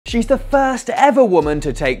She's the first ever woman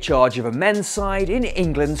to take charge of a men's side in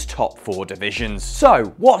England's top 4 divisions.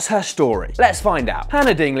 So, what's her story? Let's find out.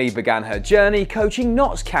 Hannah Dingley began her journey coaching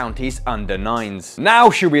Notts County's under-9s. Now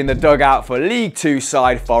she'll be in the dugout for League 2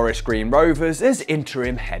 side Forest Green Rovers as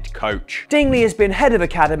interim head coach. Dingley has been head of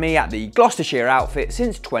academy at the Gloucestershire outfit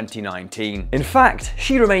since 2019. In fact,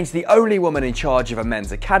 she remains the only woman in charge of a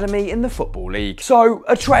men's academy in the Football League. So,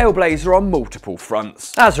 a trailblazer on multiple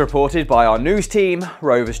fronts. As reported by our news team,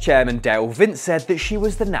 Rovers chairman Dale Vince said that she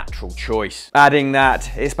was the natural choice, adding that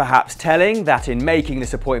it's perhaps telling that in making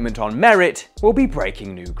this appointment on merit, we'll be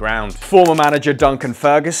breaking new ground. Former manager Duncan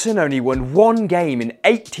Ferguson only won 1 game in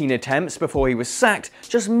 18 attempts before he was sacked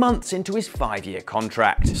just months into his 5-year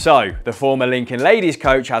contract. So, the former Lincoln Ladies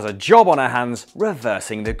coach has a job on her hands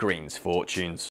reversing the Greens' fortunes.